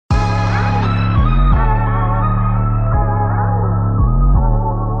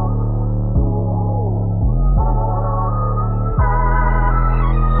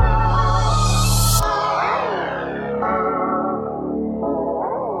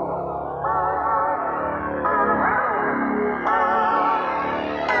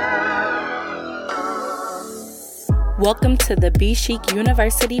Welcome to the Be Chic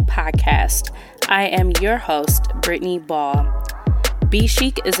University podcast. I am your host, Brittany Ball. Be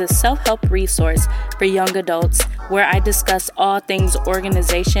Chic is a self-help resource for young adults where I discuss all things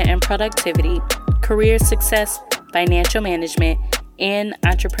organization and productivity, career success, financial management, and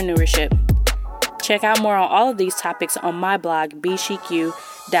entrepreneurship. Check out more on all of these topics on my blog,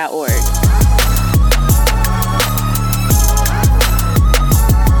 bechicu.org.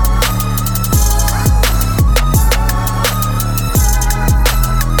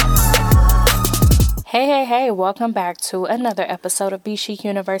 Hey, welcome back to another episode of Be Chic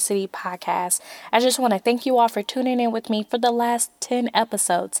University podcast. I just want to thank you all for tuning in with me for the last 10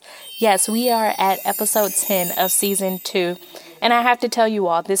 episodes. Yes, we are at episode 10 of season 2. And I have to tell you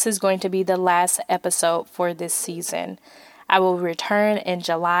all, this is going to be the last episode for this season. I will return in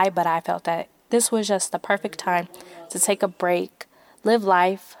July, but I felt that this was just the perfect time to take a break, live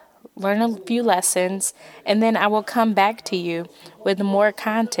life, learn a few lessons, and then I will come back to you with more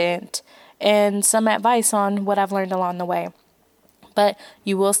content and some advice on what I've learned along the way. But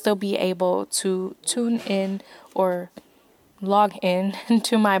you will still be able to tune in or log in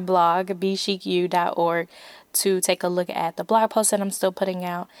to my blog, bechicu.org, to take a look at the blog posts that I'm still putting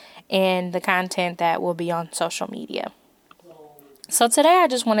out and the content that will be on social media. So today I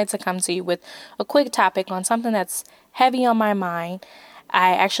just wanted to come to you with a quick topic on something that's heavy on my mind.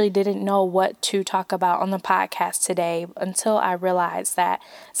 I actually didn't know what to talk about on the podcast today until I realized that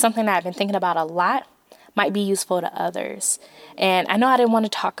something that I've been thinking about a lot might be useful to others. And I know I didn't want to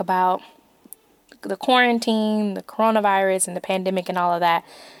talk about the quarantine, the coronavirus, and the pandemic and all of that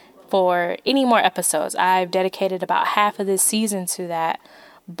for any more episodes. I've dedicated about half of this season to that,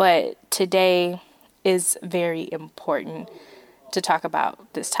 but today is very important to talk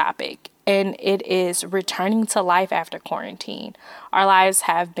about this topic. And it is returning to life after quarantine. Our lives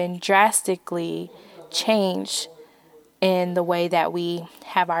have been drastically changed in the way that we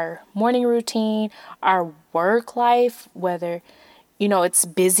have our morning routine, our work life, whether, it's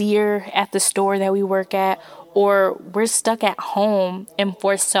busier at the store that we work at, or we're stuck at home and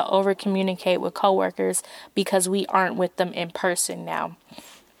forced to over communicate with coworkers because we aren't with them in person now.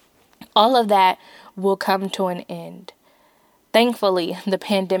 All of that will come to an end. Thankfully, the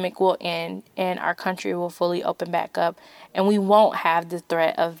pandemic will end and our country will fully open back up and we won't have the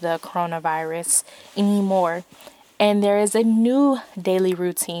threat of the coronavirus anymore. And there is a new daily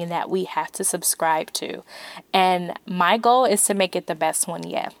routine that we have to subscribe to. And my goal is to make it the best one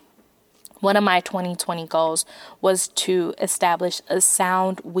yet. One of my 2020 goals was to establish a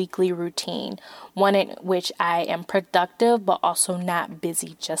sound weekly routine, one in which I am productive but also not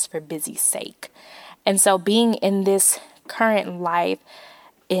busy just for busy's sake. And so being in this current life,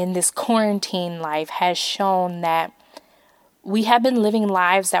 in this quarantine life, has shown that we have been living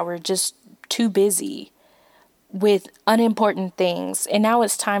lives that were just too busy with unimportant things. And now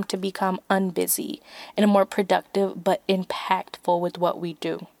it's time to become unbusy and more productive but impactful with what we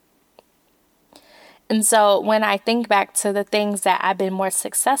do. And so when I think back to the things that I've been more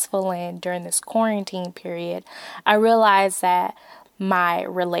successful in during this quarantine period, I realize that my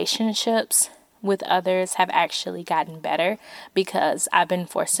relationships with others have actually gotten better because I've been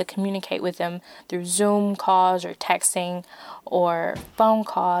forced to communicate with them through Zoom calls or texting or phone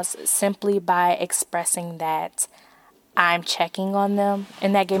calls simply by expressing that I'm checking on them.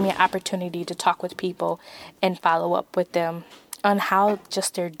 And that gave me an opportunity to talk with people and follow up with them on how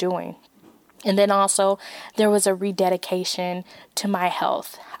just they're doing. And then also there was a rededication to my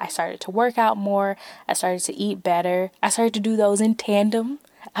health. I started to work out more. I started to eat better. I started to do those in tandem.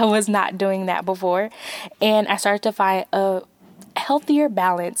 I was not doing that before. And I started to find a healthier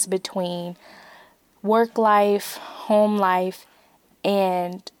balance between work life, home life,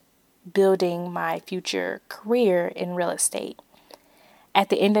 and building my future career in real estate. At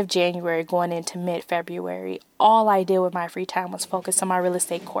the end of January, going into mid-February, all I did with my free time was focus on my real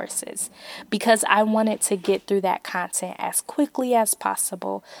estate courses because I wanted to get through that content as quickly as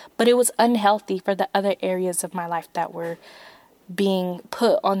possible. But it was unhealthy for the other areas of my life that were being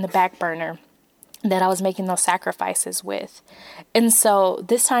put on the back burner that I was making those sacrifices with. And so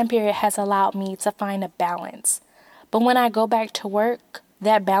this time period has allowed me to find a balance. But when I go back to work,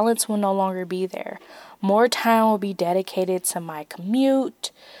 that balance will no longer be there. More time will be dedicated to my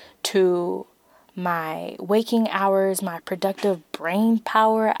commute, to my waking hours, my productive brain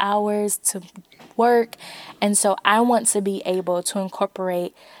power hours, to work. And so I want to be able to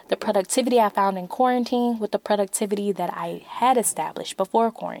incorporate the productivity I found in quarantine with the productivity that I had established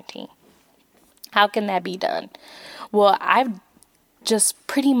before quarantine. How can that be done? Well, I've just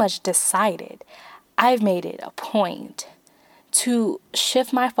pretty much decided. I've made it a point to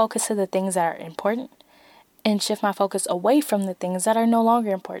shift my focus to the things that are important and shift my focus away from the things that are no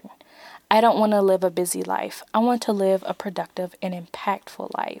longer important. I don't want to live a busy life. I want to live a productive and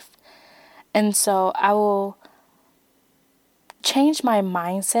impactful life. And so I will change my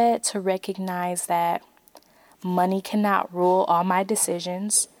mindset to recognize that money cannot rule all my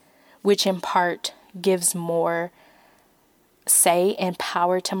decisions, which in part gives more say and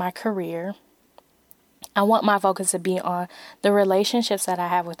power to my career. I want my focus to be on the relationships that I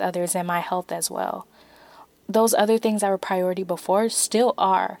have with others and my health as well. Those other things that were priority before still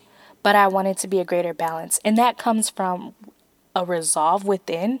are, but I want it to be a greater balance. And that comes from a resolve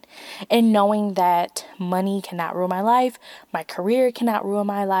within and knowing that money cannot rule my life, my career cannot rule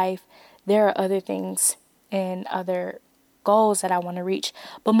my life. There are other things and other goals that I want to reach,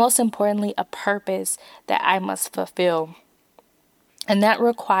 but most importantly, a purpose that I must fulfill. And that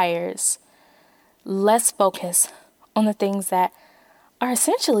requires less focus on the things that are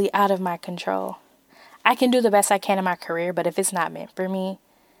essentially out of my control. I can do the best I can in my career, but if it's not meant for me,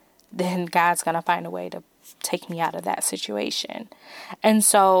 then God's going to find a way to take me out of that situation. And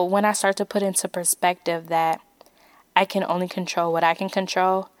so when I start to put into perspective that I can only control what I can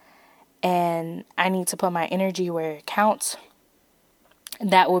control, and I need to put my energy where it counts,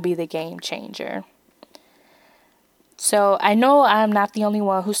 that will be the game changer. So I know I'm not the only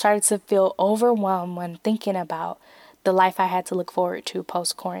one who started to feel overwhelmed when thinking about the life I had to look forward to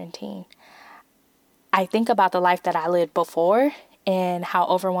post-quarantine. I think about the life that I lived before and how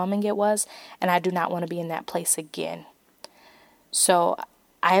overwhelming it was, and I do not want to be in that place again. So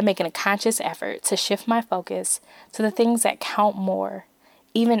I am making a conscious effort to shift my focus to the things that count more,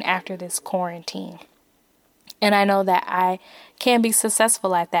 even after this quarantine. And I know that I can be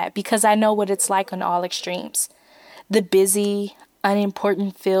successful at that because I know what it's like on all extremes. The busy,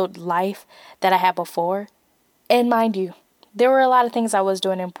 unimportant filled life that I had before. And mind you, there were a lot of things I was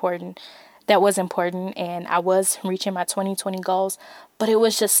doing that was important, and I was reaching my 2020 goals, but it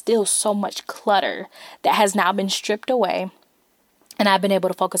was just still so much clutter that has now been stripped away, and I've been able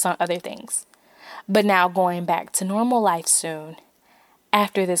to focus on other things. But now going back to normal life soon,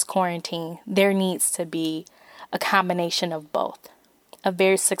 after this quarantine, there needs to be a combination of both. A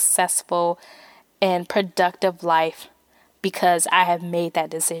very successful and productive life because I have made that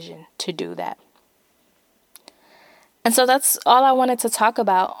decision to do that. And so that's all I wanted to talk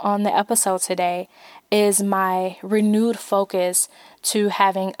about on the episode today is my renewed focus to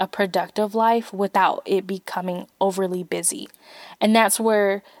having a productive life without it becoming overly busy. And that's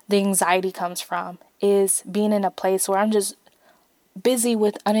where the anxiety comes from, is being in a place where I'm just busy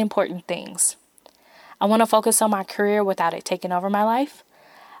with unimportant things. I want to focus on my career without it taking over my life.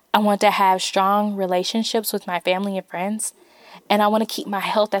 I want to have strong relationships with my family and friends. And I want to keep my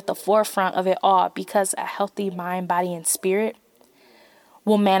health at the forefront of it all because a healthy mind, body, and spirit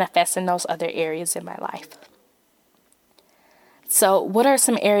will manifest in those other areas in my life. So what are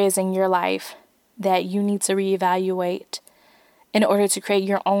some areas in your life that you need to reevaluate in order to create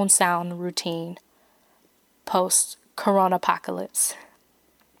your own sound routine post-corona apocalypse?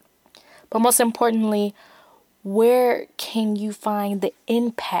 But most importantly, where can you find the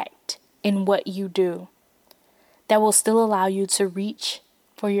impact in what you do that will still allow you to reach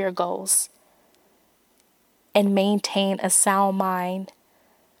for your goals and maintain a sound mind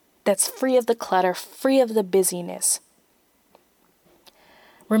that's free of the clutter, free of the busyness?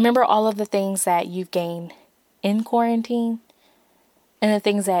 Remember all of the things that you've gained in quarantine and the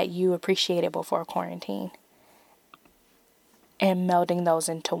things that you appreciated before quarantine and melding those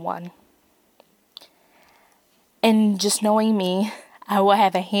into one. And just knowing me, I will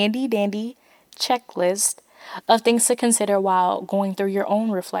have a handy dandy checklist of things to consider while going through your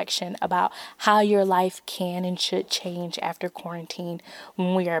own reflection about how your life can and should change after quarantine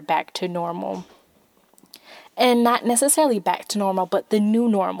when we are back to normal. And not necessarily back to normal, but the new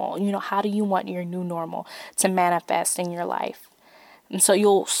normal. How do you want your new normal to manifest in your life? And so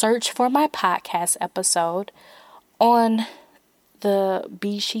you'll search for my podcast episode on the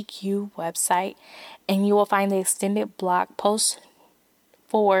BSheQ website, and you will find the extended blog post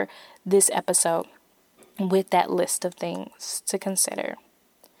for this episode with that list of things to consider.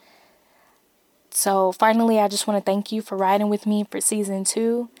 So finally, I just want to thank you for riding with me for season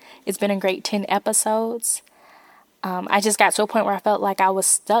 2. It's been a great 10 episodes. I just got to a point where I felt like I was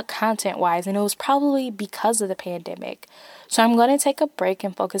stuck content-wise, and it was probably because of the pandemic. So I'm going to take a break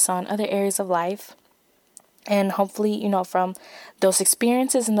and focus on other areas of life. And hopefully, from those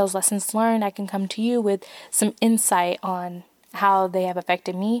experiences and those lessons learned, I can come to you with some insight on how they have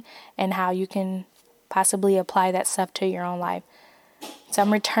affected me and how you can possibly apply that stuff to your own life. So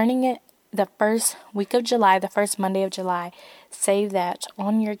I'm returning it the first week of July, the first Monday of July. Save that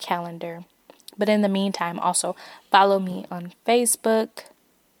on your calendar. But in the meantime, also follow me on Facebook.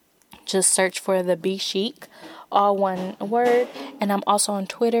 Just search for the Be Chic, all one word. And I'm also on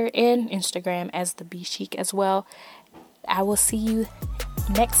Twitter and Instagram as the Be Chic as well. I will see you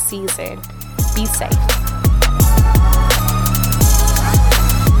next season. Be safe.